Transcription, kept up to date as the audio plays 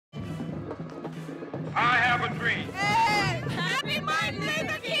I have a dream. Hey, happy Martin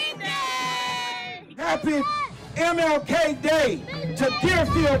Luther King Day! Happy MLK Day to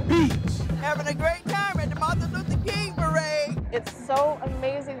Deerfield Beach. Having a great time at the Martin Luther King Parade. It's so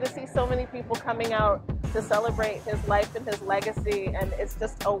amazing to see so many people coming out to celebrate his life and his legacy, and it's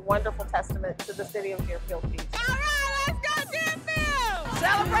just a wonderful testament to the city of Deerfield Beach. All right, let's go Deerfield!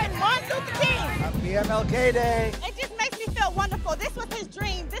 Celebrating Martin Luther King. Happy MLK Day. It just makes me feel wonderful. This was his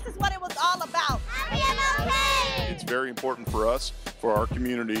dream. This is what it was all about. Happy MLK! It's very important for us, for our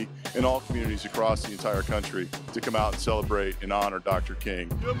community, and all communities across the entire country to come out and celebrate and honor Dr. King.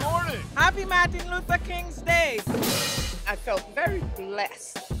 Good morning. Happy Martin Luther King's Day. I felt very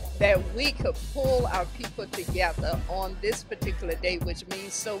blessed that we could pull our people together on this particular day, which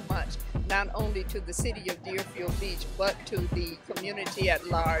means so much, not only to the city of Deerfield Beach, but to the community at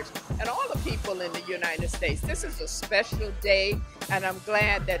large and all the people in the United States. This is a special day, and I'm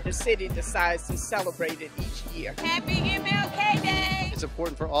glad that the city decides to celebrate it each year. Happy MLK Day! It's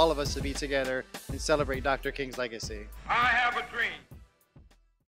important for all of us to be together and celebrate Dr. King's legacy. I have a dream.